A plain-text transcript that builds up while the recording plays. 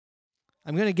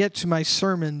I'm going to get to my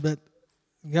sermon, but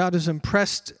God has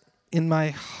impressed in my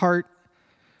heart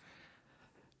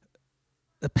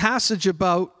a passage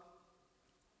about,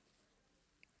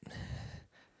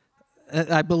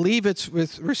 I believe it's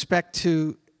with respect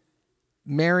to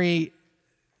Mary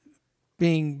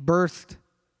being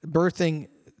birthing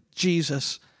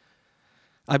Jesus.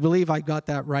 I believe I got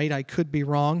that right. I could be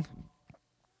wrong.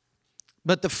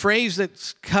 But the phrase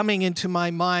that's coming into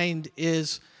my mind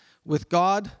is, with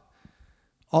God,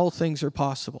 all things are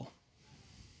possible.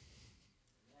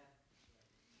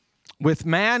 With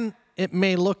man, it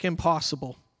may look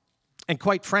impossible. And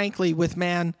quite frankly, with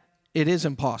man, it is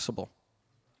impossible.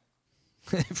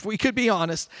 If we could be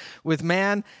honest, with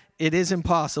man, it is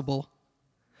impossible.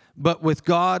 But with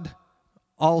God,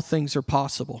 all things are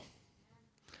possible.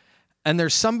 And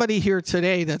there's somebody here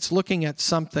today that's looking at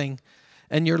something,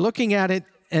 and you're looking at it,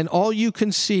 and all you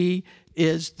can see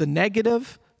is the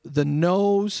negative, the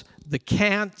no's, the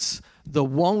can'ts, the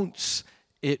won'ts.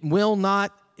 It will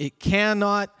not, it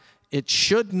cannot, it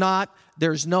should not,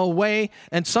 there's no way.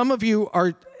 And some of you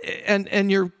are,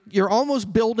 and you're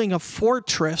almost building a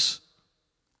fortress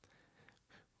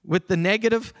with the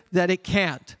negative that it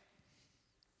can't.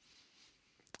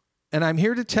 And I'm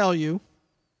here to tell you,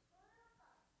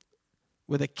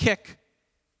 with a kick,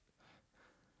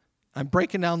 I'm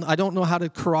breaking down, I don't know how to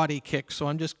karate kick, so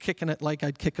I'm just kicking it like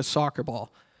I'd kick a soccer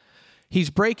ball. He's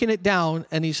breaking it down,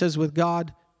 and he says, with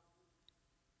God,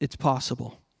 it's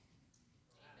possible.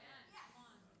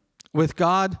 With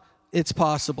God, it's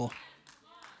possible.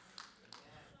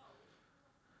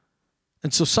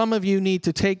 And so some of you need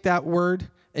to take that word,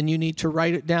 and you need to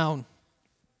write it down.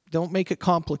 Don't make it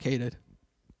complicated.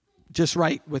 Just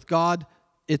write, with God,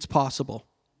 it's possible.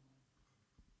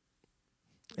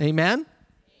 Amen?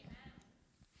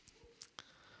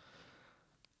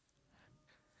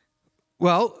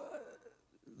 Well,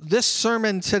 this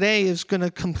sermon today is going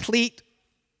to complete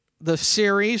the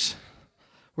series.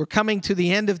 We're coming to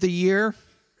the end of the year.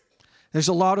 There's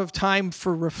a lot of time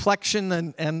for reflection,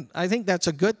 and I think that's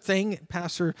a good thing.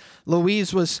 Pastor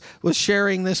Louise was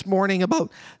sharing this morning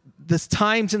about the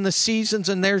times and the seasons,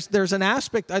 and there's an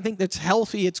aspect I think that's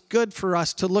healthy. It's good for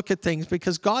us to look at things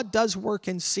because God does work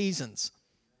in seasons.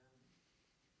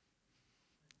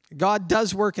 God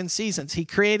does work in seasons. He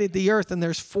created the earth, and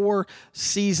there's 4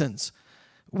 seasons.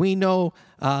 We know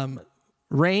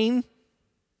rain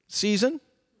season.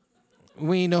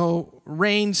 We know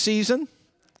rain season.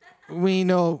 We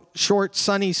know short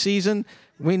sunny season.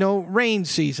 We know rain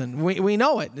season. We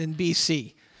know it in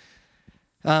BC.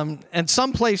 And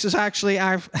some places actually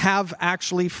have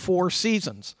 4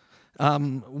 seasons.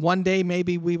 One day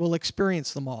maybe we will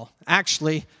experience them all.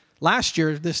 Actually, last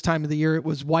year, this time of the year, it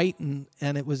was white and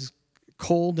it was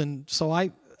cold. And so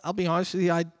I'll be honest with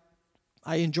you,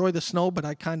 I enjoy the snow, but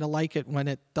I kind of like it when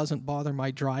it doesn't bother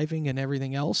my driving and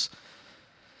everything else.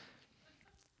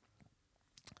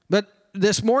 But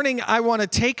this morning, I want to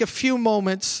take a few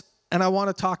moments and I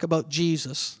want to talk about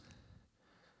Jesus.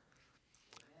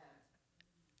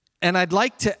 And I'd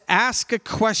like to ask a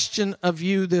question of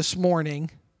you this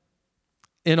morning,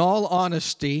 in all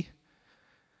honesty.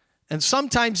 And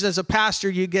sometimes as a pastor,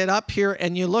 you get up here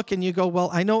and you look and you go, well,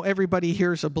 I know everybody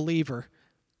here is a believer.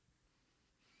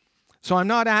 So I'm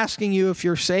not asking you if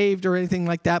you're saved or anything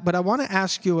like that, but I want to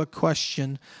ask you a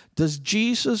question. Does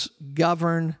Jesus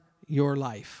govern your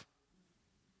life?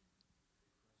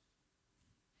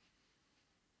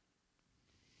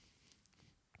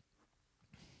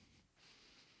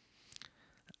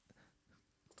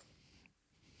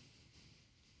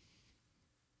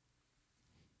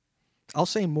 I'll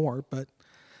say more, but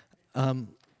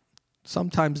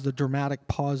sometimes the dramatic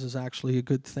pause is actually a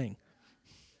good thing.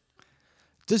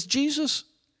 Does Jesus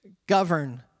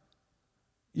govern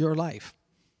your life?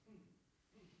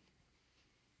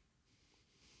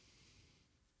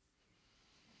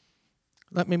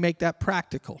 Let me make that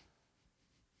practical.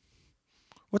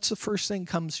 What's the first thing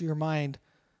comes to your mind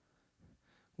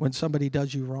when somebody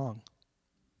does you wrong?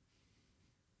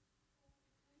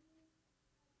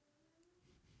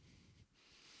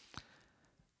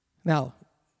 Now,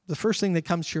 the first thing that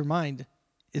comes to your mind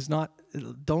is not,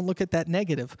 don't look at that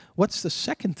negative. What's the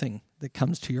second thing that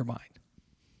comes to your mind?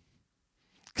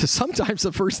 Because sometimes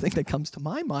the first thing that comes to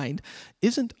my mind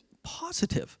isn't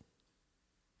positive.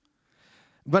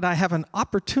 But I have an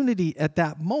opportunity at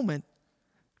that moment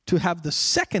to have the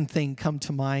second thing come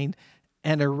to mind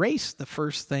and erase the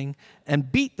first thing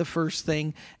and beat the first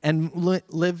thing and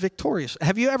live victorious.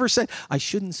 Have you ever said, I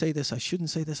shouldn't say this, I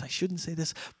shouldn't say this, I shouldn't say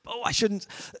this, oh, I shouldn't,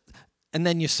 and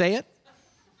then you say it?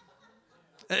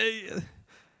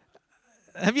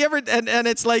 Have you ever, and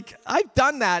it's like, I've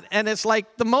done that, and it's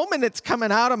like the moment it's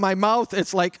coming out of my mouth,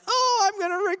 it's like, oh, I'm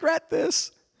going to regret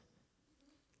this.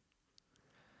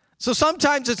 So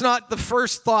sometimes it's not the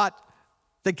first thought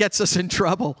that gets us in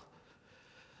trouble.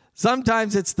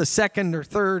 Sometimes it's the second or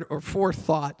third or fourth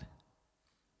thought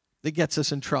that gets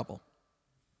us in trouble.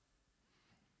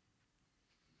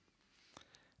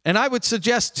 And I would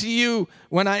suggest to you,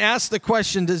 when I ask the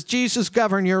question, does Jesus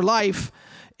govern your life?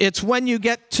 It's when you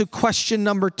get to question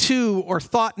number 2 or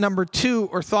thought number 2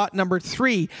 or thought number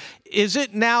 3. Is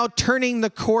it now turning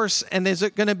the course, and is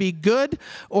it going to be good?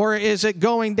 Or is it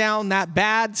going down that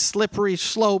bad, slippery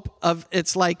slope of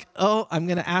it's like, oh, I'm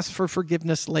going to ask for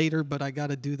forgiveness later, but I got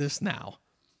to do this now.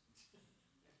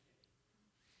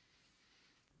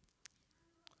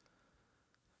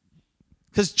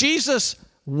 Because Jesus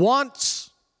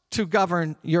wants to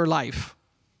govern your life.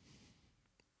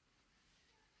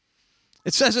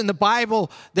 It says in the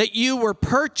Bible that you were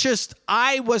purchased,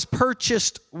 I was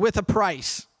purchased with a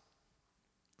price.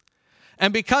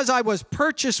 And because I was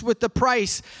purchased with the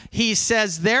price, he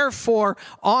says, therefore,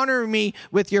 honor me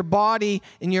with your body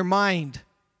and your mind.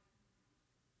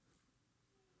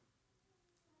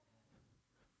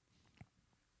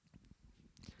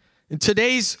 In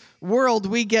today's world,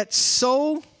 we get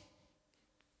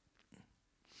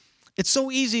it's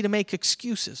so easy to make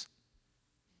excuses.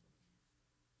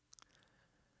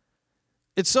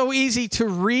 It's so easy to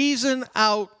reason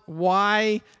out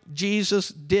why Jesus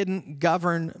didn't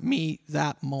govern me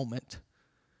that moment.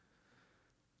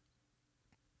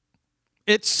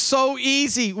 It's so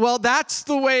easy. Well, that's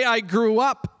the way I grew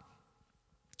up.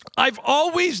 I've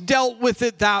always dealt with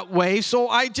it that way, so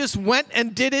I just went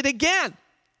and did it again.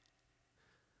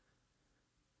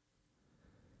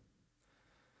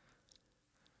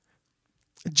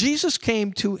 Jesus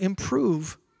came to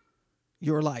improve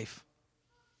your life.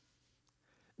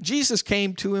 Jesus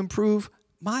came to improve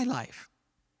my life.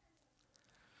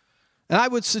 And I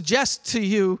would suggest to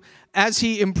you, as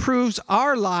he improves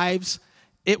our lives,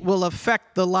 it will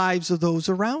affect the lives of those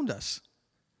around us.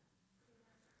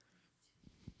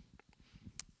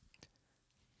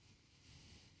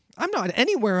 I'm not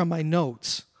anywhere on my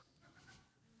notes.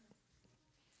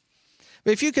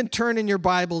 But if you can turn in your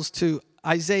Bibles to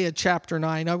Isaiah chapter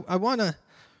 9, I want to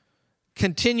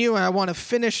continue, and I want to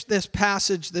finish this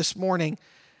passage this morning.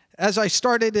 As I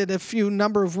started it a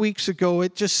number of weeks ago,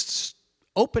 it just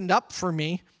opened up for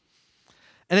me.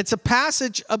 And it's a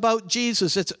passage about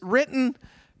Jesus. It's written,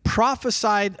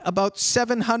 prophesied about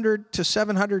 700 to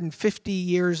 750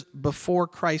 years before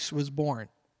Christ was born.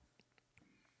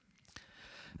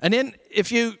 And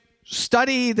if you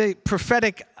study the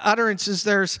prophetic utterances,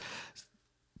 there's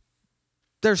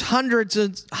hundreds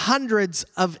and hundreds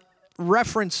of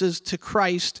references to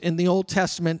Christ in the Old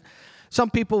Testament. Some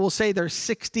people will say there's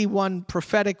 61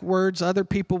 prophetic words. Other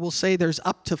people will say there's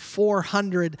up to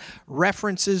 400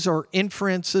 references or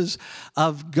inferences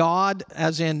of God,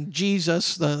 as in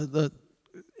Jesus,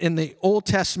 in the Old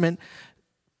Testament,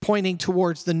 pointing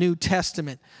towards the New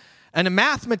Testament. And a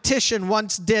mathematician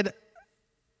once did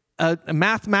a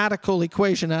mathematical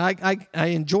equation. And I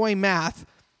enjoy math.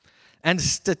 And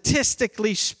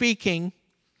statistically speaking,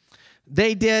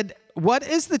 they did, what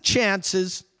is the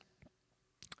chances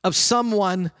of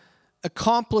someone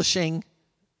accomplishing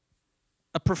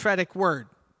a prophetic word?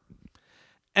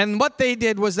 And what they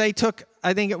did was they took,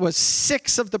 I think it was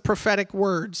 6 of the prophetic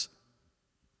words,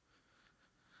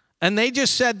 and they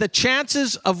just said the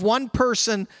chances of one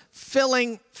person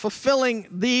fulfilling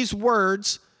these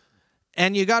words,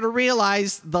 and you got to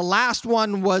realize the last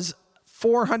one was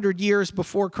 400 years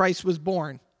before Christ was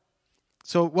born.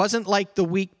 So it wasn't like the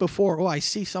week before, oh, I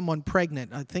see someone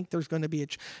pregnant. I think there's going to be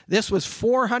This was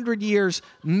 400 years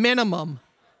minimum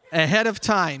ahead of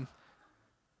time.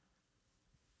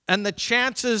 And the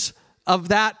chances of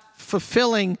that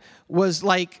fulfilling was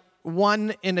like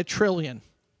 1 in a trillion.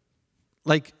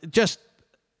 Like just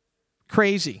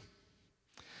crazy.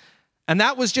 And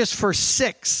that was just for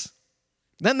 6.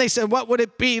 Then they said, what would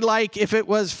it be like if it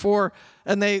was for,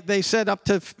 and they said up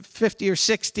to 50 or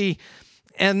 60.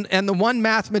 And the one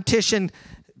mathematician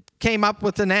came up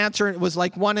with an answer, and it was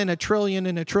like 1 in a trillion,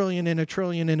 in a trillion, in a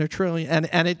trillion, in a trillion.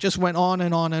 And it just went on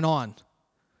and on and on.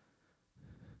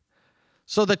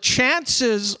 So the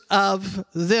chances of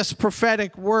this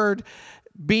prophetic word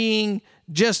being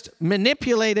just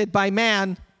manipulated by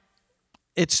man,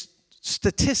 it's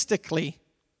statistically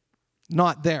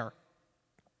not there.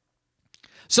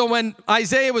 So when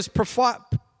Isaiah was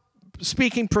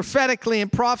speaking prophetically and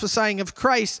prophesying of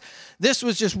Christ, this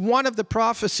was just one of the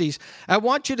prophecies. I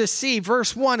want you to see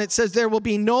verse 1. It says, there will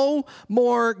be no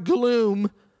more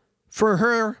gloom for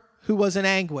her who was in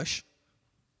anguish.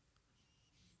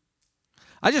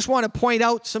 I just want to point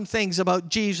out some things about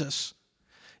Jesus.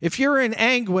 If you're in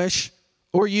anguish,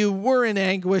 or you were in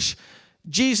anguish,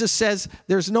 Jesus says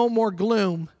there's no more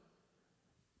gloom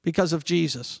because of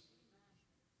Jesus.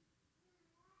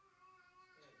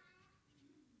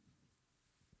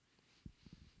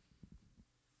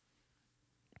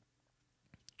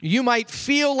 You might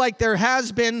feel like there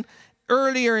has been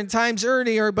earlier in times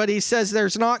earlier, but he says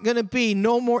there's not going to be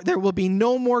there will be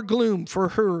no more gloom for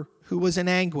her who was in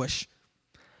anguish.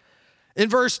 In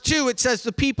verse 2, it says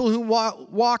the people who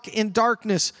walk in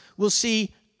darkness will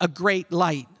see a great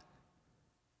light.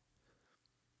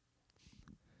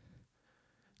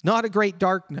 Not a great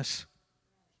darkness,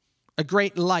 a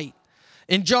great light.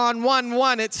 In John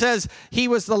 1:1, it says he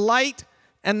was the light,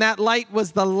 and that light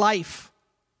was the life.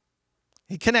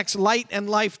 He connects light and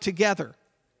life together.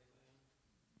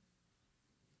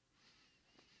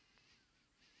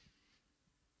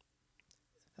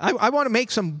 I want to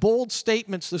make some bold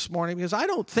statements this morning because I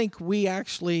don't think we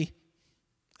actually,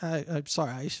 I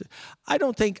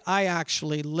don't think I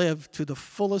actually live to the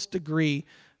fullest degree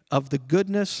of the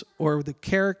goodness or the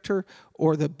character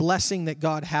or the blessing that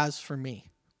God has for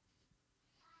me.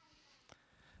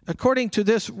 According to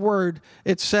this word,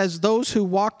 it says, those who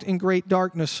walked in great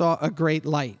darkness saw a great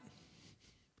light.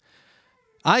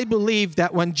 I believe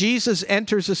that when Jesus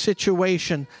enters a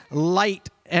situation, light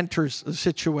enters the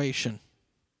situation.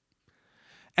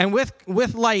 And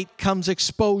with light comes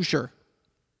exposure.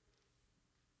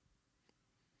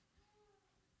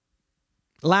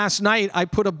 Last night, I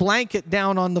put a blanket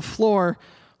down on the floor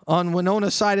on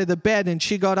Winona's side of the bed, and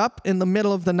she got up in the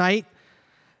middle of the night,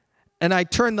 and I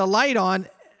turned the light on,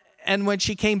 and when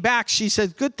she came back, she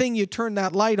said, good thing you turned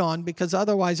that light on, because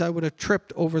otherwise I would have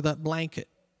tripped over that blanket.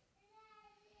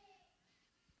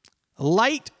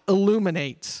 Light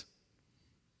illuminates.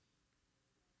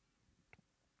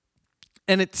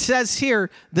 And it says here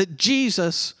that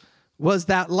Jesus was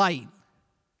that light.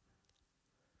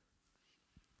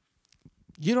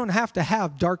 You don't have to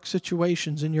have dark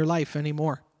situations in your life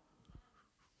anymore.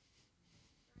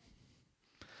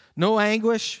 No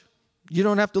anguish. You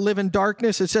don't have to live in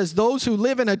darkness. It says, those who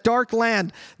live in a dark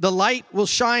land, the light will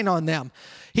shine on them.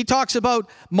 He talks about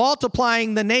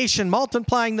multiplying the nation,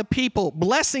 multiplying the people,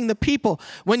 blessing the people.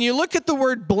 When you look at the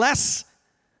word bless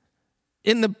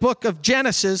in the book of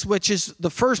Genesis, which is the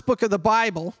first book of the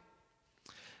Bible,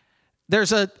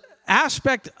 there's an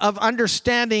aspect of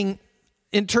understanding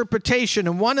interpretation.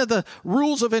 And one of the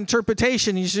rules of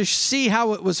interpretation is to see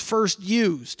how it was first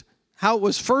used, how it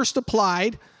was first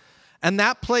applied, and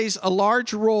that plays a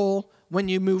large role when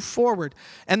you move forward.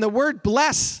 And the word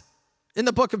bless in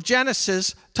the book of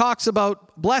Genesis talks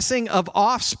about blessing of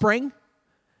offspring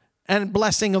and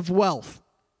blessing of wealth.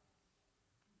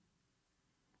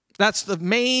 That's the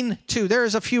main two.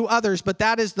 There's a few others, but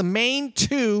that is the main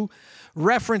two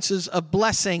references of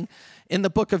blessing in the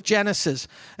book of Genesis.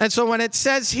 And so when it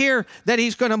says here that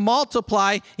he's going to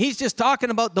multiply, he's just talking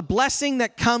about the blessing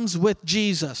that comes with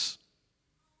Jesus.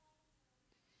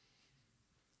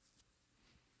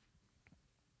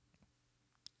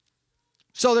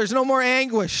 So there's no more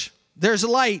anguish. There's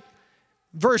light.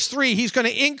 Verse 3, he's going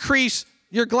to increase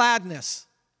your gladness.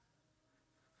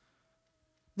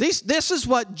 This is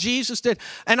what Jesus did.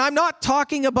 And I'm not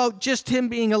talking about just him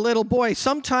being a little boy.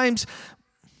 Sometimes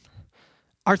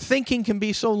our thinking can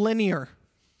be so linear.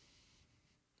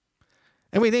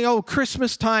 And we think, oh,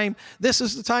 Christmas time, this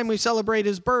is the time we celebrate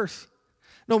his birth.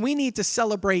 No, we need to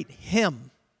celebrate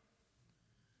him.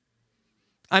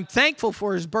 I'm thankful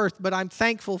for his birth, but I'm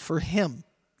thankful for him,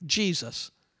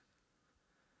 Jesus.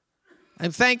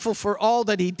 I'm thankful for all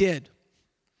that he did.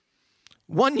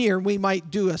 One year we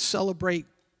might do a celebrate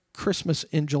Christmas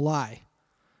in July,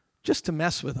 just to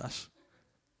mess with us.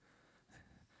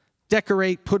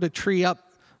 Decorate, put a tree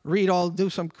up, do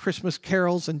some Christmas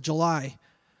carols in July.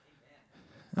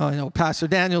 Oh, I know Pastor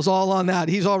Daniel's all on that.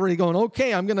 He's already going,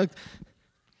 okay,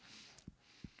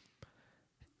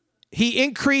 He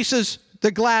increases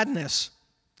the gladness.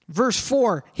 Verse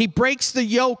 4, he breaks the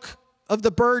yoke of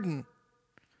the burden.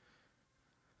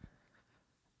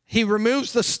 He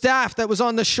removes the staff that was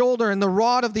on the shoulder and the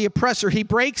rod of the oppressor. He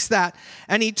breaks that,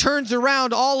 and he turns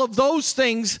around all of those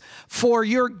things for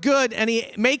your good, and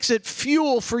he makes it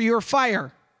fuel for your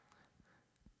fire.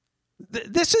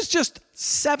 This is just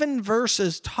 7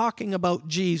 verses talking about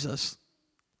Jesus.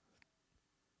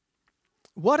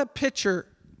 What a picture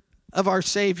of our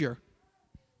Savior.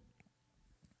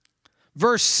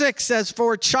 Verse 6 says,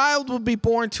 for a child will be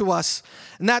born to us.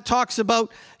 And that talks about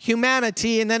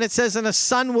humanity. And then it says, and a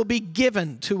son will be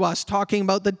given to us, talking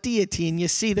about the deity. And you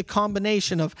see the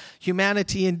combination of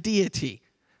humanity and deity.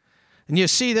 And you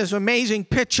see this amazing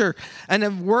picture and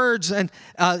of words, and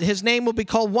his name will be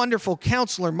called Wonderful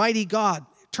Counselor, Mighty God,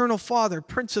 Eternal Father,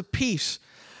 Prince of Peace.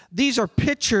 These are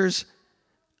pictures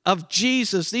of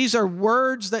Jesus. These are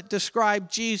words that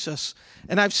describe Jesus.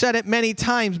 And I've said it many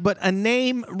times, but a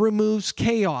name removes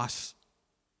chaos.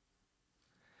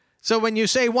 So when you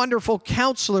say Wonderful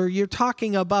Counselor, you're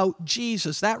talking about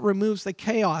Jesus. That removes the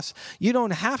chaos. You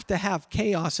don't have to have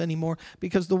chaos anymore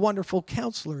because the Wonderful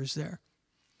Counselor is there.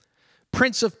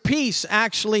 Prince of Peace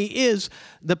actually is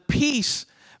the peace,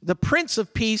 the Prince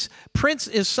of Peace. Prince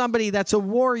is somebody that's a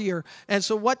warrior. And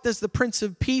so what does the Prince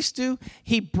of Peace do?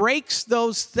 He breaks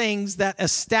those things that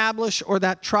establish or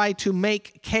that try to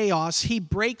make chaos. He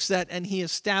breaks that and he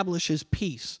establishes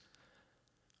peace.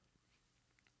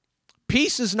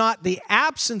 Peace is not the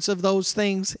absence of those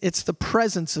things, it's the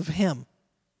presence of him.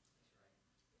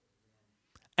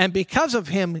 And because of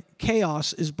him,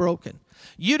 chaos is broken.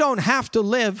 You don't have to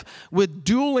live with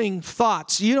dueling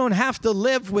thoughts. You don't have to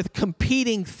live with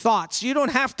competing thoughts. You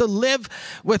don't have to live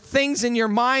with things in your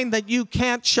mind that you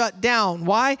can't shut down.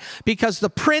 Why? Because the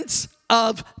Prince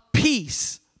of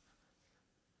Peace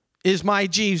is my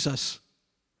Jesus.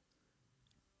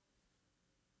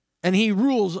 And he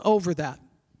rules over that.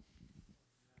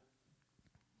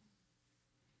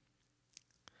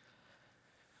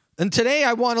 And today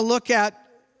I want to look at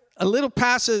a little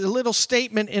passage, a little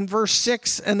statement in verse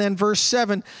 6 and then verse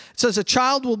 7. It says, a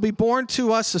child will be born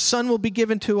to us, a son will be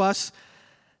given to us,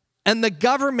 and the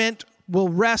government will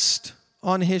rest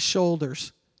on his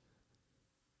shoulders.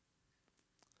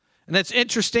 And it's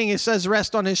interesting, it says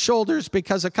rest on his shoulders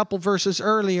because a couple verses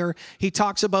earlier, he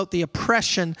talks about the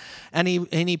oppression, and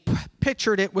he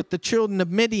pictured it with the children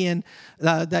of Midian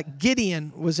that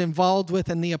Gideon was involved with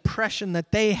and the oppression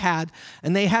that they had.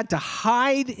 And they had to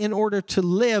hide in order to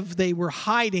live. They were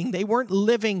hiding. They weren't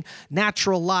living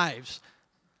natural lives.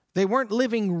 They weren't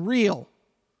living real.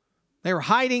 They were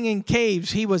hiding in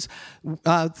caves. He was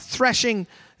threshing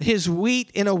his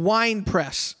wheat in a wine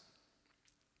press.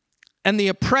 And the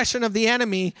oppression of the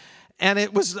enemy, and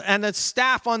the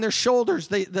staff on their shoulders,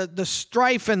 the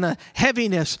strife and the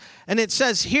heaviness. And it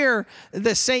says here,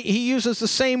 he uses the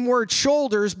same word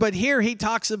shoulders, but here he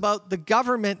talks about the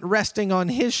government resting on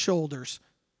his shoulders.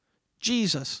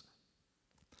 Jesus.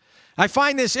 I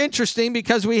find this interesting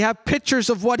because we have pictures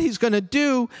of what he's going to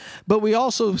do, but we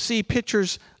also see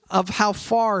pictures of how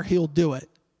far he'll do it.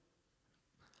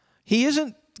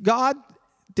 God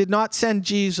did not send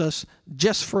Jesus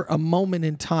just for a moment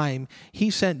in time. He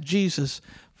sent Jesus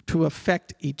to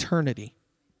affect eternity.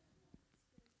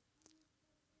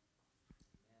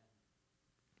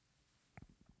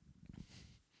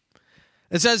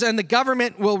 It says, and the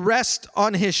government will rest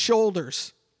on his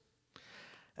shoulders.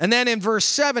 And then in verse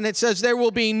 7, it says, there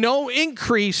will be no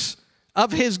increase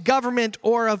of his government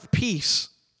or of peace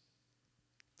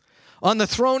on the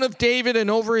throne of David and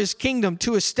over his kingdom,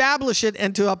 to establish it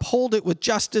and to uphold it with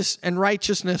justice and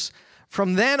righteousness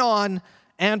from then on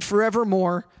and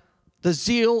forevermore. The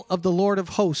zeal of the Lord of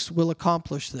hosts will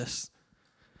accomplish this.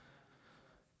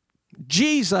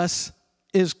 Jesus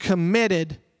is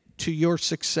committed to your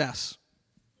success.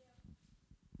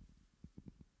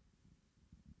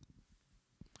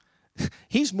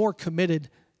 He's more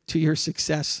committed to your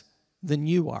success than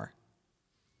you are.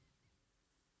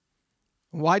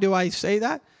 Why do I say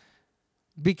that?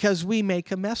 Because we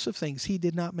make a mess of things. He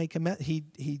did not make a mess. He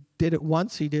did it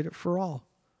once. He did it for all.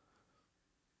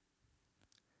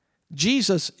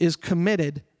 Jesus is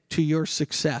committed to your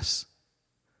success.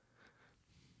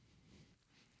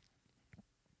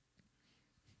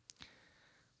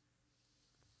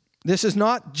 This is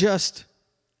not just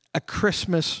a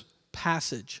Christmas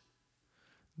passage.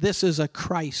 This is a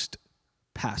Christ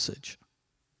passage.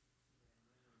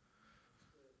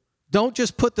 Don't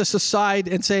just put this aside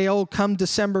and say, oh, come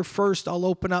December 1st, I'll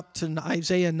open up to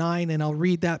Isaiah 9 and I'll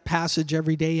read that passage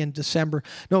every day in December.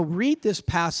 No, read this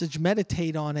passage,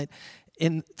 meditate on it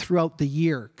throughout the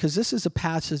year, because this is a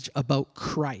passage about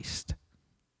Christ.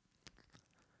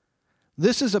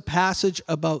 This is a passage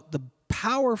about the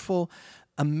powerful,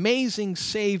 amazing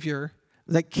Savior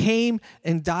that came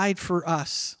and died for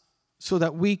us so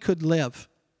that we could live.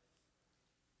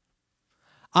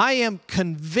 I am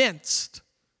convinced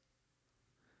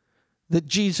that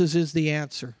Jesus is the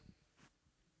answer.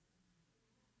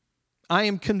 I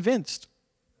am convinced.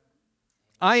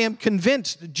 I am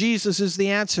convinced Jesus is the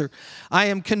answer. I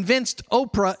am convinced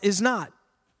Oprah is not.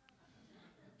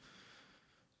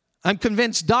 I'm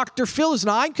convinced Dr. Phil is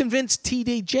not. I'm convinced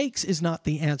T.D. Jakes is not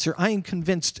the answer. I am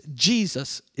convinced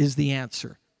Jesus is the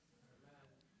answer.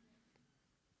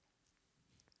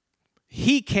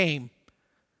 He came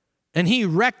And he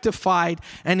rectified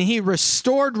and he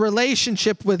restored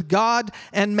relationship with God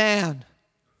and man.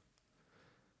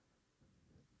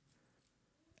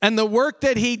 And the work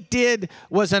that he did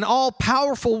was an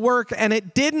all-powerful work, and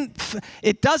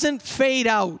it doesn't fade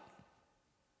out.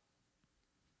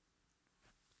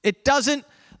 It doesn't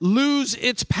lose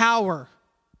its power.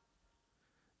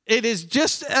 It is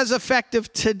just as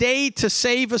effective today to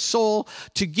save a soul,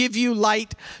 to give you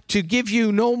light, to give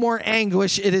you no more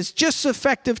anguish. It is just as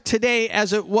effective today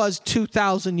as it was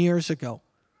 2,000 years ago.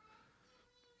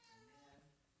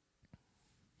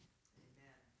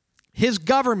 His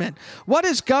government. What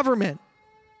is government?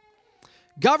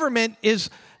 Government is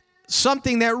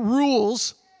something that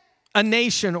rules a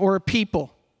nation or a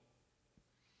people.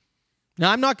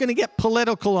 Now, I'm not going to get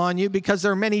political on you because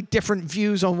there are many different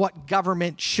views on what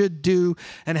government should do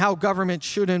and how government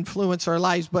should influence our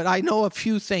lives, but I know a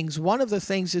few things. One of the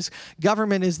things is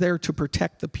government is there to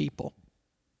protect the people.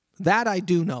 That I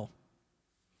do know.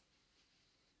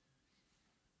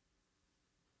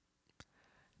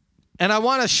 And I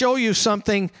want to show you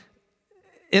something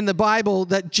in the Bible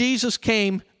that Jesus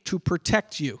came to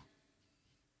protect you.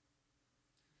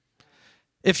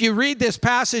 If you read this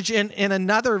passage in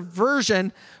another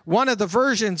version, one of the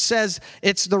versions says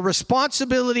it's the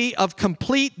responsibility of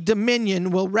complete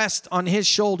dominion will rest on his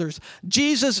shoulders.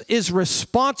 Jesus is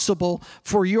responsible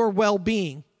for your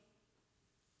well-being.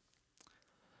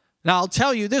 Now, I'll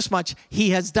tell you this much. He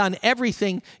has done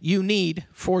everything you need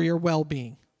for your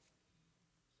well-being.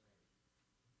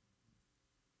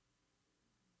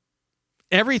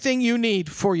 Everything you need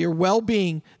for your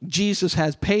well-being, Jesus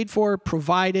has paid for,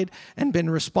 provided, and been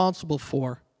responsible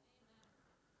for.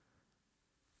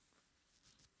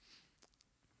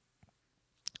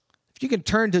 If you can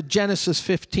turn to Genesis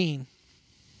 15.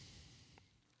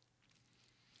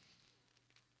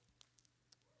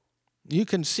 You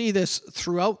can see this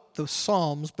throughout the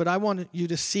Psalms, but I want you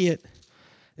to see it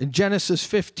in Genesis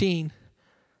 15,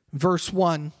 verse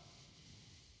 1.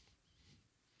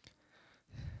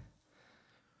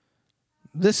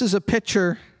 This is a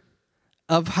picture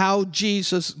of how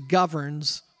Jesus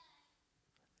governs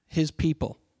his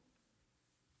people.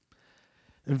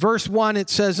 In verse 1 it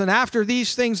says, "And after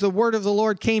these things the word of the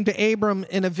Lord came to Abram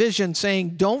in a vision,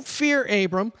 saying, 'Don't fear,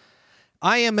 Abram,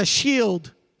 I am a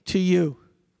shield to you.'"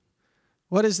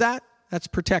 What is that? That's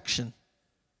protection.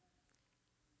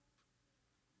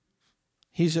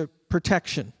 He's a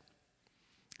protection.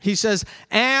 He says,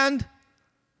 "And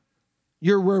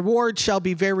your reward shall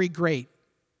be very great."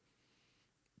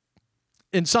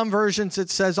 In some versions it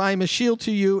says, "I am a shield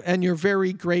to you and your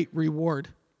very great reward."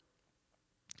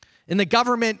 In the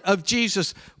government of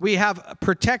Jesus, we have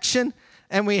protection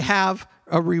and we have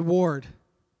a reward.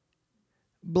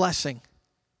 Blessing.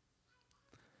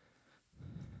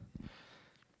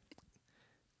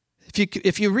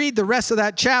 If you read the rest of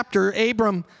that chapter,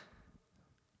 Abram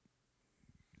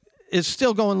is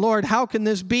still going, "Lord, how can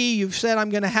this be? You've said I'm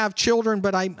going to have children,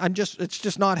 but it's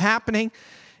just not happening."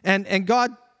 And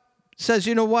God says,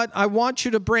 "You know what? I want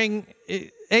you to bring."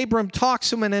 Abram talks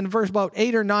to him, and in verse about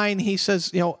 8 or 9, he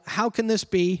says, "How can this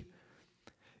be?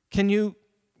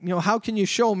 How can you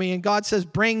show me?" And God says,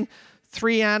 "Bring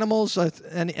 3 animals,"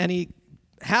 and he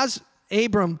has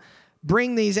Abram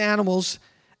bring these animals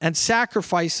and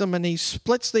sacrifice them, and he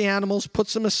splits the animals,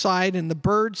 puts them aside, and the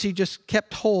birds he just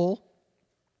kept whole.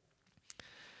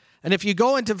 And if you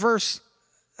go into verse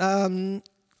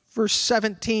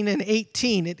 17 and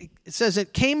 18, it says,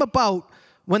 "It came about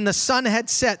when the sun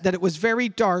had set that it was very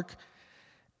dark,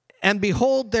 and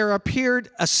behold, there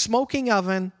appeared a smoking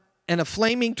oven and a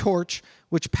flaming torch,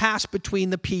 which passed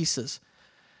between the pieces."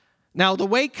 Now, the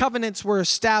way covenants were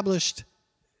established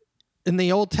in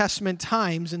the Old Testament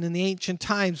times and in the ancient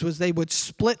times was they would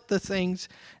split the things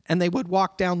and they would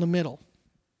walk down the middle.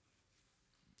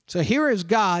 So here is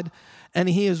God, and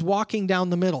he is walking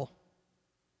down the middle.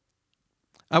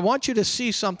 I want you to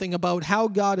see something about how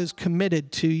God is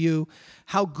committed to you,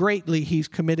 how greatly he's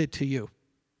committed to you.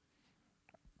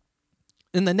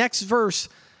 In the next verse,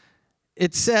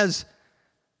 it says,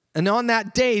 "And on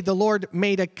that day the Lord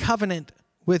made a covenant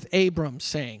with Abram,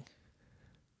 saying,"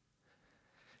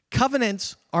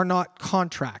 covenants are not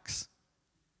contracts.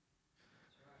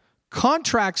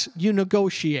 Contracts you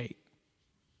negotiate.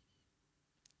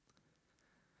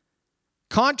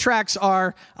 Contracts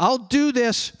are, "I'll do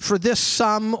this for this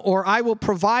sum," or "I will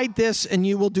provide this and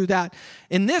you will do that."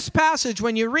 In this passage,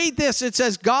 when you read this, it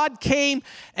says God came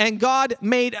and God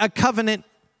made a covenant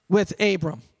with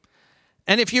Abram.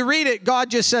 And if you read it,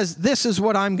 God just says, "This is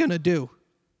what I'm going to do."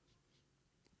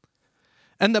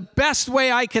 And the best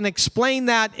way I can explain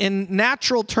that in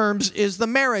natural terms is the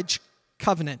marriage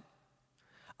covenant.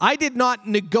 I did not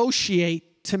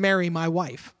negotiate to marry my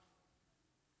wife.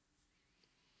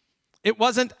 It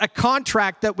wasn't a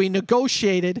contract that we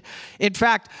negotiated. In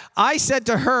fact, I said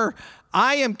to her,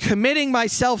 I am committing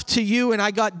myself to you, and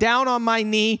I got down on my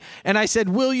knee and I said,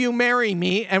 will you marry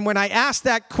me? And when I asked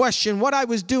that question, what I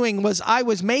was doing was I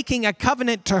was making a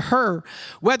covenant to her.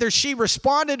 Whether she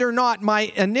responded or not,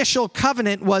 my initial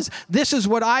covenant was, this is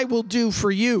what I will do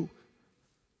for you.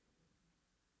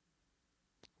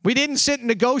 We didn't sit and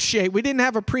negotiate. We didn't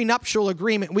have a prenuptial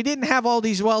agreement. We didn't have all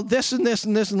these, well, this and this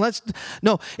and this and let's.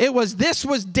 No, this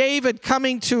was David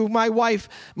coming to my wife,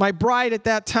 my bride at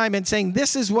that time, and saying,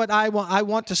 this is what I want. I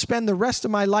want to spend the rest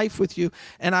of my life with you,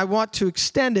 and I want to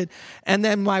extend it. And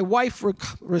then my wife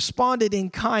responded in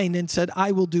kind and said,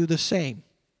 I will do the same.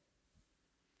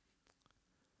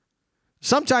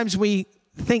 Sometimes we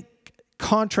think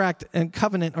contract and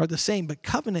covenant are the same, but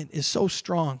covenant is so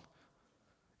strong.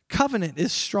 Covenant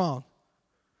is strong.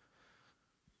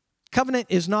 Covenant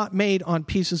is not made on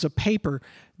pieces of paper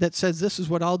that says this is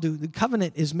what I'll do. The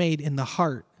covenant is made in the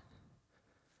heart.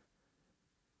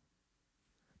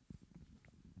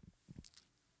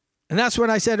 And that's what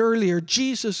I said earlier.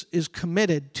 Jesus is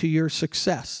committed to your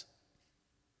success.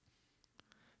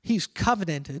 He's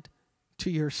covenanted to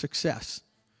your success.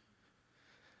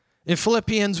 In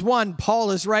Philippians 1,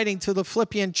 Paul is writing to the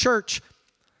Philippian church,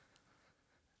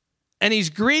 and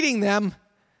he's greeting them,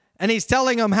 and he's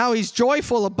telling them how he's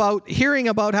joyful about hearing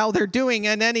about how they're doing.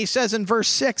 And then he says in verse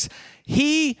 6,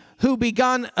 he who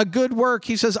begun a good work,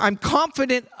 he says, I'm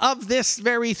confident of this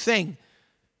very thing.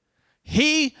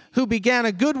 He who began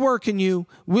a good work in you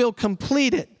will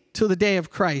complete it to the day of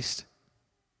Christ.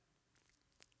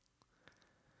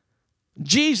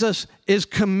 Jesus is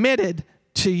committed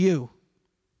to you.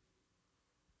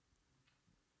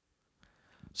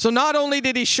 So not only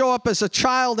did he show up as a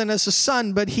child and as a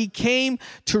son, but he came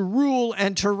to rule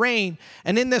and to reign.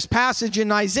 And in this passage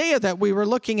in Isaiah that we were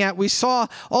looking at, we saw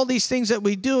all these things that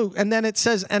we do. And then it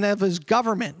says, and of his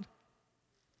government.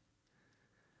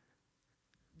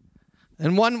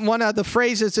 And one of the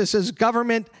phrases, it says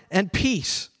government and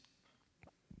peace.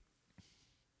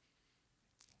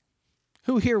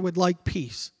 Who here would like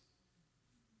peace?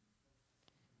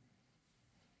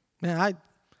 Man,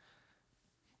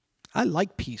 I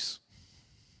like peace.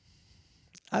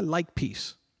 I like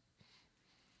peace.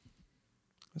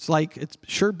 It's like, it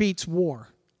sure beats war.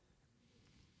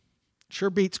 Sure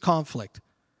beats conflict.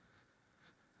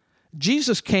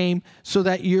 Jesus came so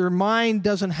that your mind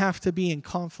doesn't have to be in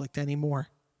conflict anymore.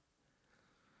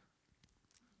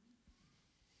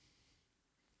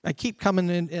 I keep coming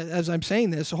in, as I'm saying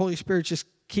this, the Holy Spirit just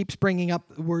keeps bringing up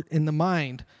the word in the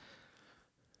mind.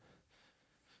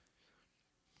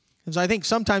 Because I think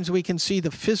sometimes we can see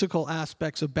the physical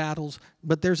aspects of battles,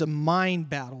 but there's a mind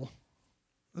battle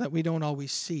that we don't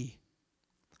always see.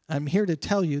 I'm here to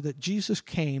tell you that Jesus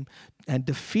came and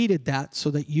defeated that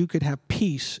so that you could have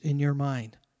peace in your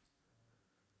mind.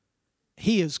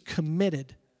 He is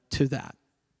committed to that.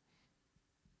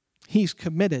 He's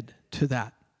committed to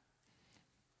that.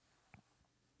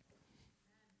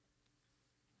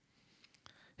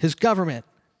 His government,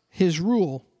 his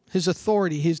rule, his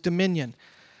authority, his dominion.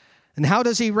 And how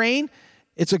does he reign?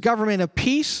 It's a government of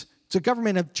peace. It's a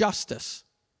government of justice.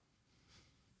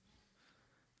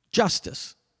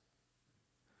 Justice.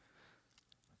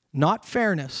 Not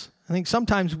fairness. I think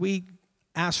sometimes we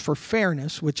ask for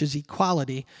fairness, which is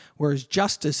equality, whereas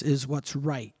justice is what's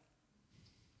right.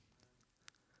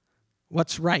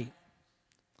 What's right.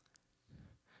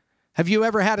 Have you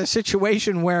ever had a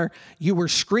situation where you were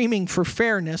screaming for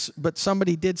fairness, but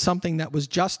somebody did something that was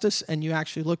justice, and you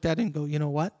actually looked at it and go, you know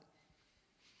what?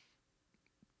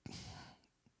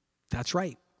 That's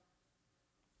right.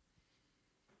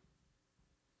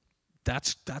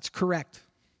 That's correct.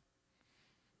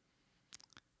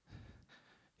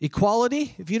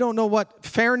 Equality, if you don't know what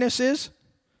fairness is,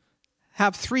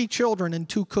 have 3 children and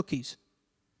 2 cookies.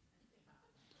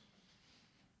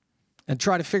 And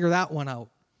try to figure that one out.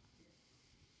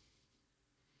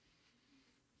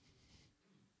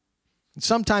 And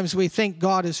sometimes we think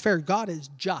God is fair. God is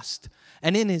just.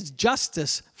 And in his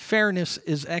justice, fairness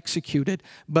is executed,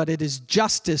 but it is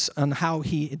justice on how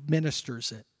he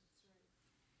administers it.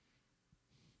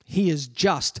 He is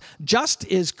just. Just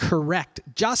is correct.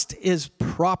 Just is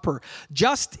proper.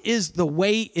 Just is the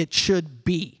way it should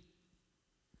be.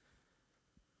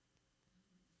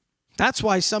 That's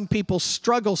why some people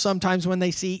struggle sometimes when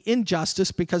they see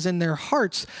injustice, because in their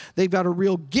hearts, they've got a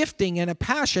real gifting and a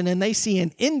passion, and they see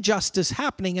an injustice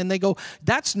happening, and they go,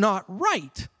 that's not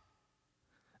right.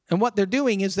 And what they're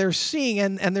doing is they're seeing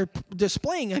and they're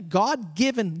displaying a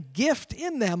God-given gift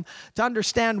in them to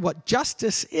understand what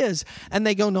justice is. And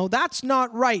they go, no, that's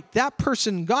not right. That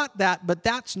person got that, but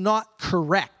that's not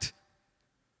correct.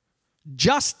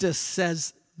 Justice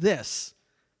says this.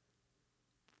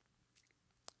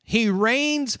 He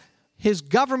reigns, his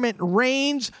government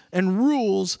reigns and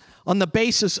rules on the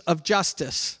basis of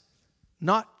justice,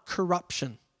 not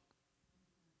corruption.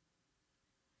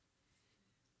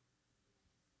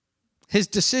 His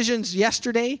decisions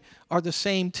yesterday are the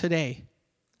same today.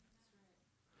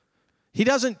 He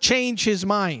doesn't change his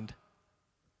mind.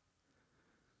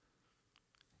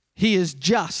 He is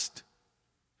just.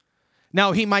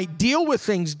 Now, he might deal with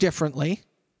things differently,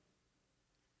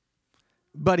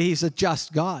 but he's a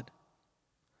just God.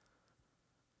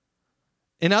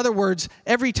 In other words,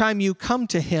 every time you come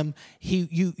to him,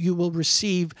 you will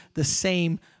receive the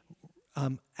same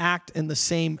act and the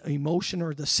same emotion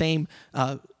or the same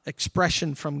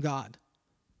expression from God.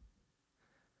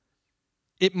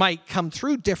 It might come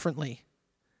through differently,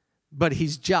 but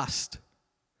he's just.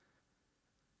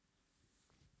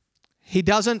 He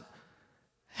doesn't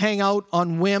hang out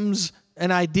on whims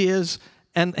and ideas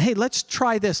and, hey, let's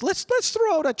try this. Let's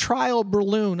throw out a trial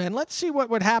balloon and let's see what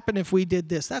would happen if we did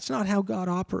this. That's not how God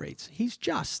operates. He's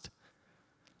just.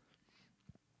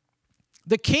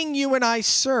 The king you and I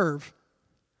serve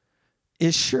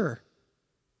is sure.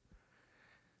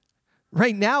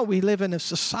 Right now, we live in a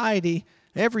society,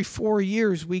 every 4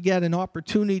 years we get an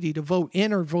opportunity to vote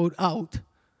in or vote out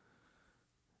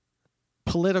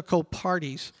political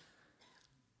parties.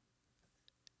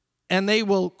 And they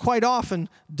will quite often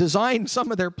design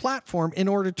some of their platform in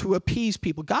order to appease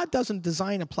people. God doesn't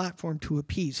design a platform to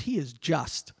appease. He is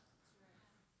just.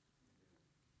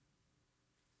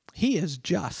 He is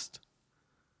just.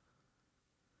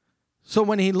 So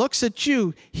when he looks at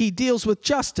you, he deals with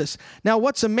justice. Now,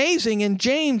 what's amazing, in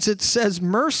James it says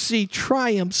mercy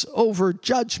triumphs over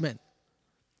judgment.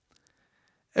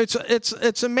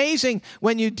 It's amazing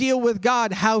when you deal with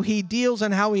God, how he deals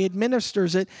and how he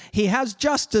administers it. He has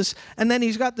justice, and then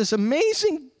he's got this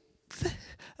amazing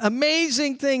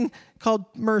thing called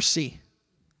mercy.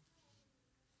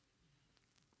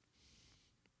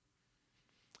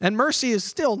 And mercy is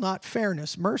still not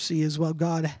fairness. Mercy is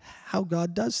how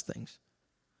God does things.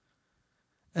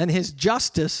 And his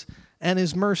justice and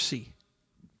his mercy.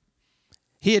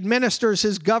 He administers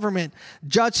his government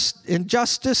in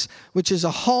justice, which is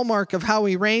a hallmark of how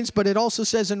he reigns, but it also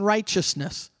says in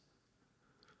righteousness.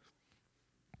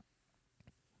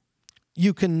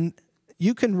 You can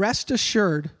rest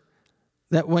assured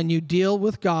that when you deal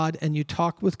with God and you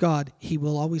talk with God, he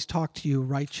will always talk to you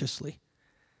righteously.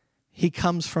 He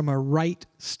comes from a right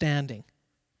standing.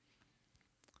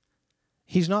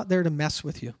 He's not there to mess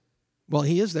with you. Well,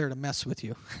 he is there to mess with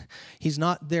you. He's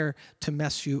not there to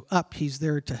mess you up. He's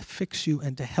there to fix you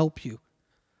and to help you.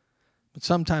 But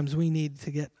sometimes we need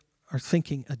to get our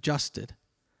thinking adjusted.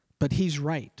 But he's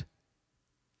right.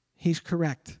 He's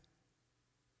correct.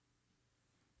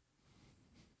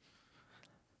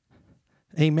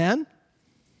 Amen?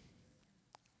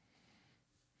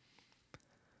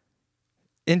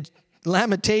 In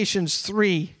Lamentations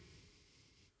 3,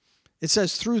 it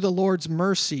says, through the Lord's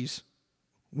mercies,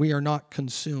 we are not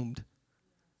consumed.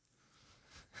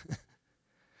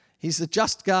 He's a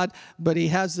just God, but he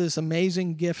has this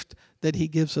amazing gift that he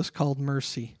gives us called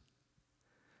mercy.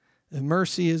 And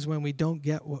mercy is when we don't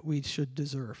get what we should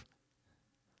deserve.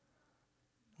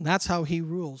 And that's how he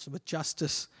rules, with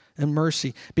justice and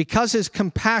mercy. Because his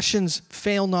compassions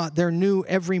fail not, they're new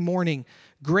every morning.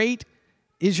 Great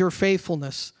is your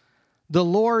faithfulness. The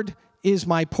Lord is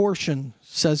my portion,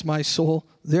 says my soul.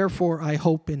 Therefore I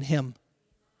hope in him.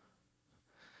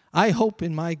 I hope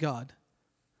in my God.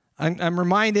 I'm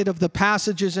reminded of the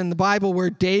passages in the Bible where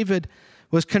David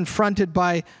was confronted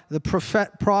by the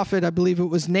prophet, I believe it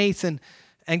was Nathan,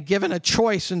 and given a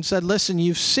choice and said, listen,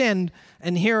 you've sinned,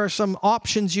 and here are some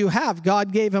options you have.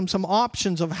 God gave him some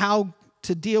options of how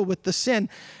to deal with the sin.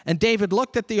 And David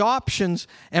looked at the options,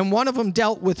 and one of them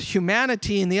dealt with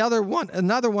humanity, and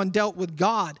another one dealt with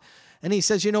God. And he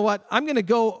says, you know what? I'm going to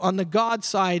go on the God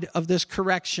side of this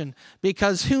correction,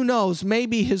 because who knows,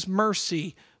 maybe his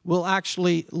mercy will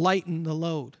actually lighten the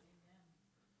load.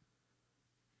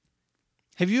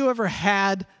 Have you ever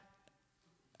had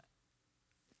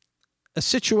a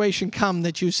situation come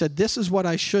that you said, this is what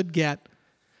I should get,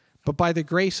 but by the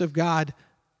grace of God,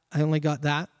 I only got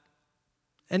that?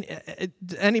 And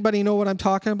anybody know what I'm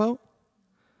talking about?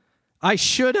 I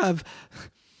should have.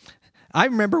 I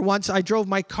remember once I drove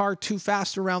my car too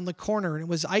fast around the corner and it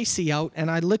was icy out, and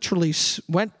I literally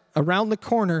went around the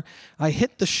corner, I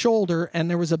hit the shoulder, and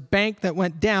there was a bank that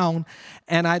went down,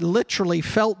 and I literally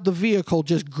felt the vehicle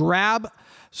just grab.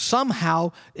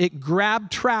 Somehow, it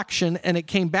grabbed traction, and it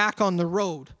came back on the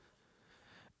road.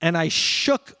 And I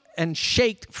shook and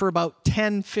shaked for about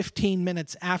 10, 15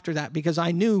 minutes after that, because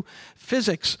I knew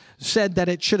physics said that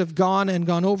it should have gone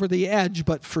over the edge,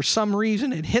 but for some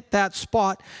reason it hit that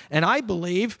spot, and I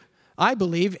believe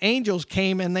angels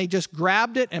came and they just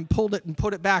grabbed it and pulled it and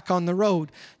put it back on the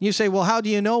road. You say, well, how do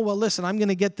you know? Well, listen, I'm going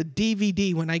to get the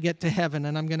DVD when I get to heaven,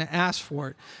 and I'm going to ask for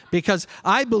it, because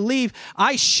I believe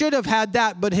I should have had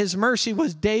that, but his mercy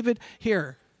was, David,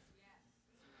 here.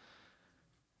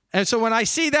 And so when I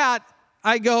see that,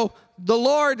 I go, the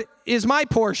Lord is my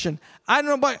portion. I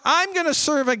don't know, but I'm going to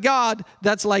serve a God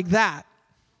that's like that.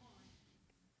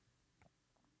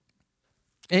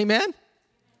 Amen?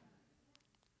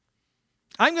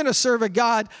 I'm going to serve a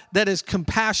God that is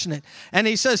compassionate. And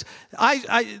he says,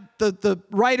 the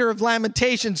writer of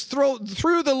Lamentations,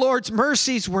 through the Lord's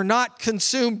mercies were not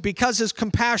consumed, because his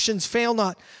compassions fail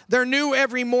not. They're new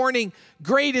every morning.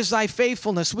 Great is thy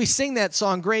faithfulness. We sing that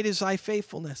song, Great is thy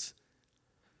faithfulness.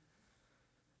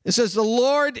 It says, the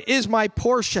Lord is my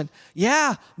portion.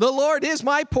 Yeah, the Lord is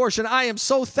my portion. I am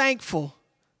so thankful,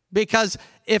 because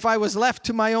if I was left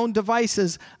to my own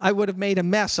devices, I would have made a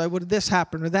mess. I would have this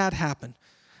happen or that happen.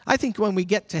 I think when we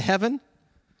get to heaven,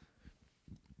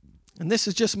 and this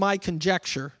is just my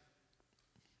conjecture,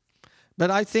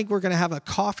 but I think we're going to have a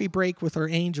coffee break with our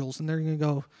angels, and they're going to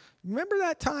go, remember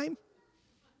that time?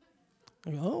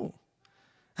 I go, oh,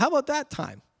 how about that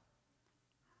time?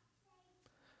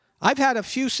 I've had a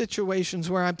few situations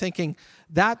where I'm thinking,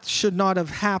 that should not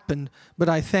have happened, but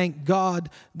I thank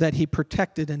God that he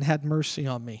protected and had mercy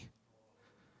on me.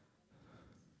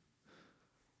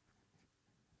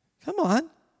 Come on.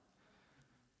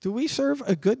 Do we serve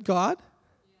a good God?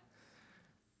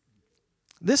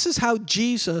 This is how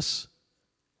Jesus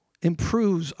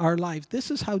improves our life.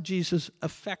 This is how Jesus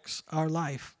affects our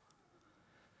life.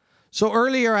 So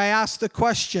earlier I asked the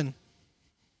question,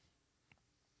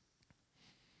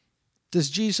 does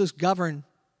Jesus govern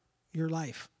your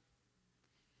life?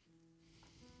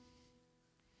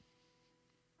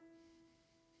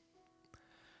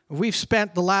 We've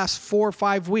spent the last 4 or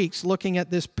 5 weeks looking at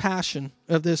this portion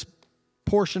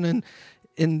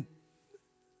in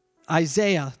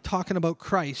Isaiah, talking about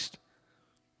Christ.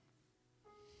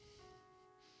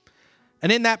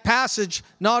 And in that passage,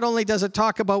 not only does it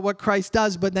talk about what Christ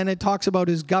does, but then it talks about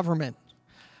his government.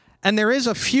 And there is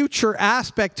a future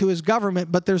aspect to his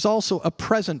government, but there's also a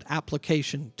present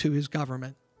application to his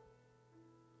government.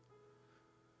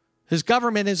 His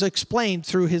government is explained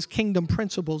through his kingdom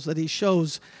principles that he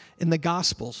shows in the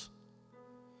Gospels.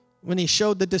 When he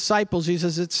showed the disciples, he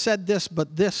says, it said this,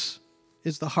 but this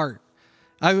is the heart.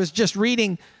 I was just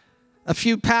reading a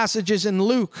few passages in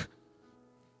Luke.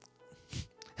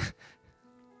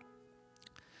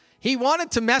 He wanted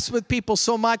to mess with people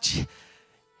so much,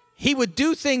 he would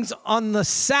do things on the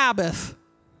Sabbath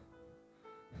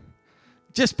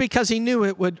just because he knew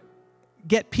it would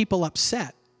get people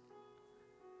upset.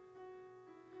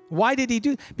 Why did he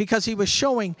do? Because he was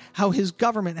showing how his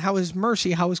government, how his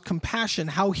mercy, how his compassion,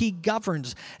 how he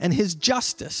governs, and his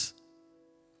justice.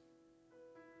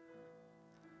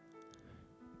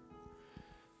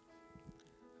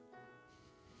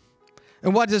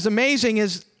 And what is amazing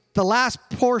is the last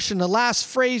portion, the last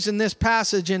phrase in this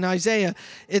passage in Isaiah,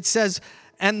 it says,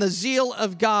 and the zeal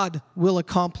of God will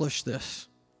accomplish this.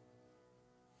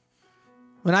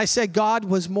 When I said God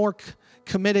was more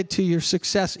committed to your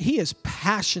success, he is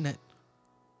passionate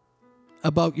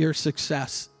about your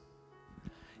success.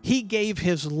 He gave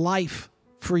his life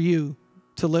for you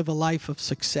to live a life of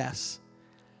success.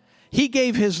 He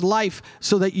gave his life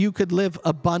so that you could live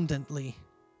abundantly.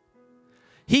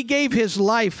 He gave his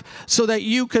life so that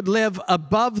you could live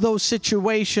above those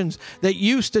situations that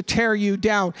used to tear you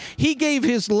down. He gave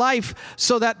his life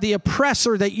so that the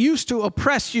oppressor that used to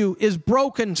oppress you is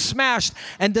broken, smashed,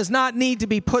 and does not need to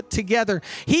be put together.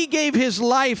 He gave his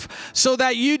life so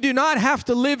that you do not have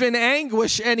to live in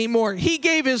anguish anymore. He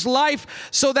gave his life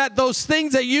so that those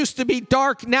things that used to be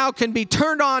dark now can be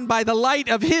turned on by the light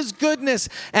of his goodness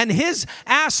and his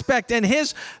aspect and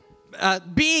his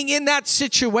being in that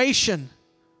situation.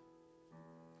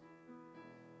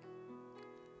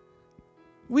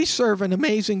 We serve an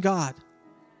amazing God.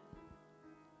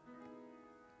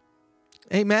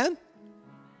 Amen?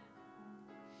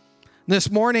 This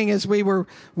morning as we were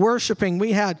worshiping,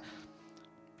 we had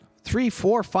 3,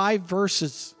 4, 5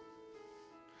 verses.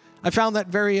 I found that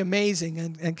very amazing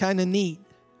and kind of neat.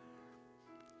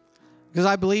 Because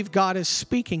I believe God is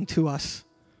speaking to us.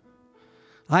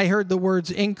 I heard the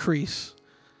words increase.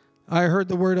 I heard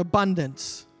the word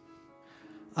abundance.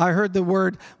 I heard the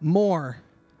word more.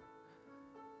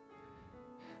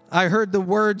 I heard the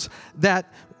words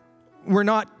that we're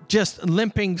not just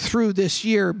limping through this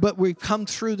year, but we come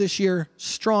through this year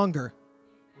stronger.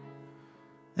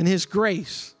 And His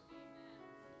grace.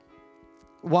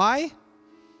 Why?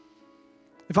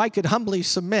 If I could humbly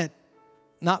submit,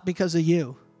 not because of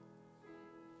you,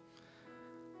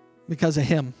 because of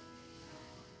Him.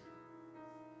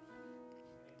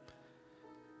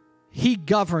 He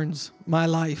governs my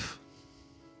life.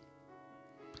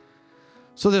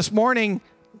 So this morning,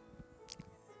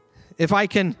 if I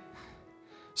can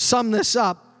sum this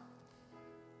up,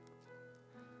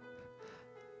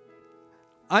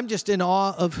 I'm just in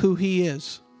awe of who He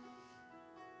is.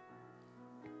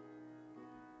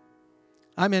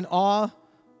 I'm in awe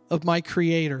of my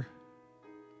Creator.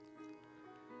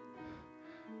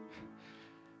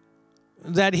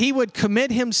 That He would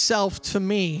commit Himself to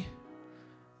me,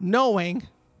 knowing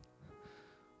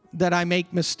that I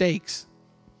make mistakes.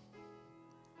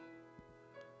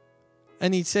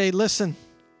 And He'd say, listen,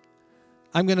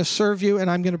 I'm going to serve you and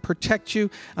I'm going to protect you.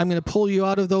 I'm going to pull you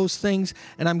out of those things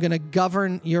and I'm going to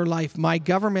govern your life. My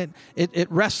government, it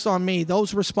rests on me.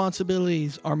 Those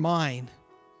responsibilities are mine.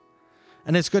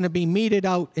 And it's going to be meted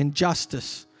out in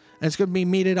justice. And it's going to be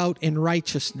meted out in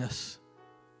righteousness.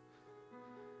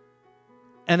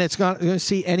 And it's not going to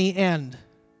see any end.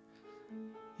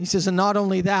 He says, and not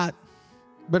only that,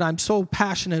 but I'm so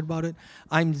passionate about it.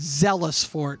 I'm zealous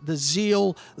for it. The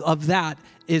zeal of that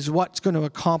is what's going to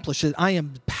accomplish it. I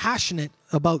am passionate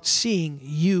about seeing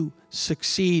you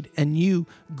succeed and you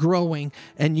growing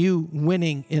and you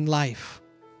winning in life.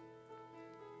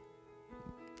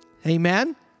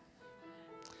 Amen?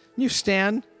 You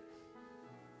stand.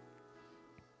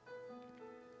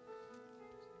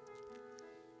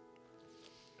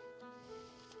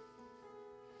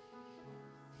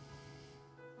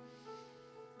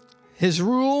 His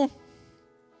rule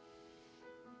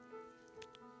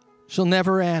shall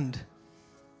never end.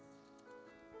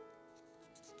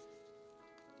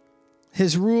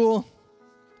 His rule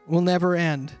will never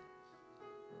end.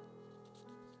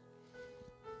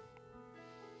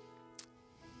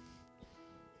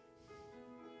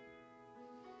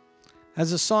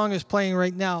 As the song is playing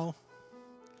right now,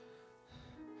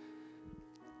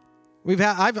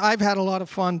 I've had a lot of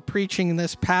fun preaching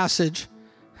this passage.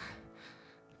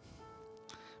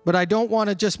 But I don't want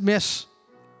to just miss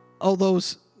all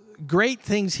those great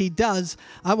things He does.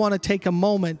 I want to take a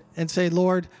moment and say,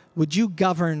 Lord, would you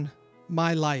govern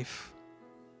my life?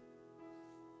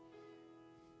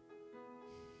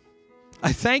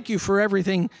 I thank you for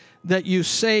everything that you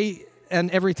say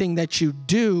and everything that you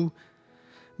do.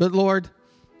 But Lord,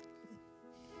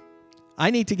 I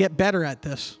need to get better at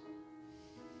this.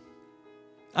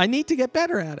 I need to get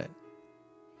better at it.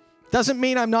 Doesn't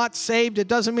mean I'm not saved. It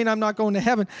doesn't mean I'm not going to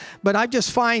heaven. But I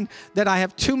just find that I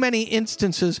have too many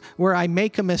instances where I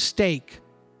make a mistake.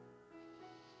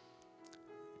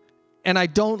 And I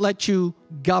don't let you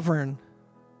govern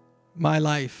my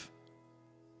life.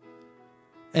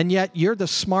 And yet you're the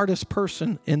smartest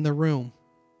person in the room.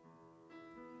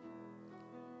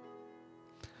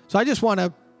 So I just want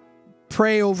to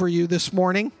pray over you this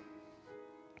morning.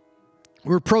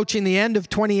 We're approaching the end of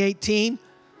 2018.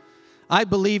 I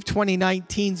believe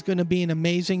 2019 is going to be an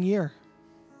amazing year.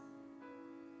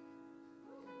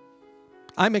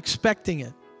 I'm expecting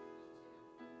it.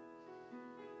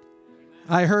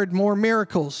 I heard more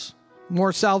miracles,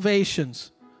 more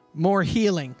salvations, more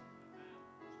healing.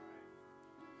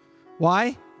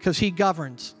 Why? Because He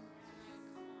governs.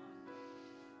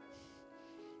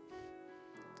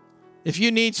 If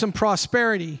you need some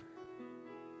prosperity,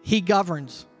 He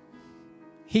governs.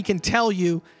 He can tell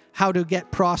you how to get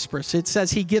prosperous. It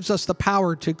says He gives us the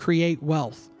power to create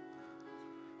wealth.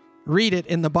 Read it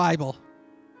in the Bible.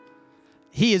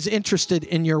 He is interested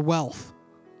in your wealth.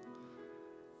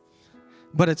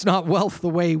 But it's not wealth the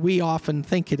way we often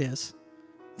think it is.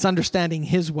 It's understanding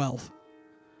His wealth.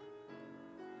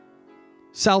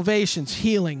 Salvations,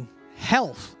 healing,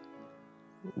 health,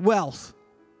 wealth,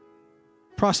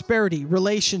 prosperity,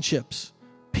 relationships,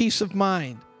 peace of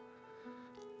mind.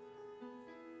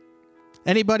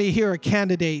 Anybody here a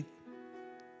candidate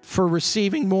for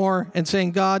receiving more and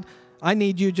saying, God, I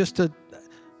need you to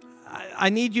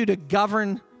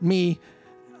govern me.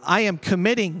 I am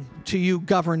committing to you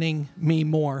governing me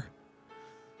more.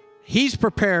 He's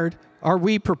prepared. Are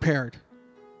we prepared?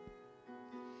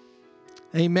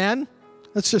 Amen.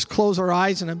 Let's just close our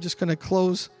eyes, and I'm just going to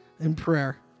close in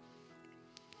prayer.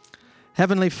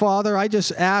 Heavenly Father, I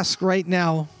just ask right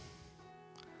now,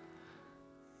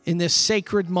 in this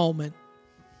sacred moment,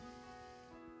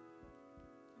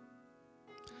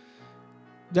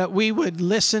 that we would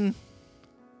listen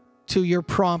to your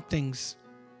promptings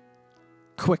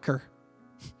quicker.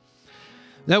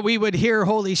 That we would hear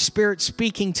Holy Spirit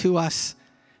speaking to us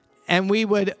and we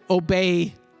would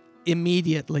obey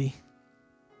immediately.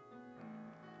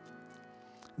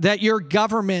 That your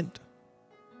government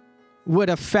would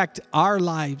affect our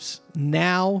lives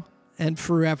now and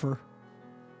forever.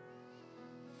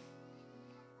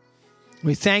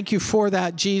 We thank you for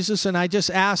that, Jesus, and I just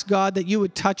ask, God, that you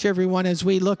would touch everyone as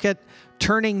we look at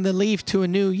turning the leaf to a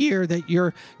new year, that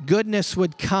your goodness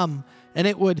would come and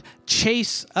it would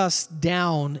chase us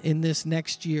down in this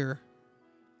next year.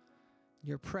 In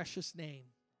your precious name.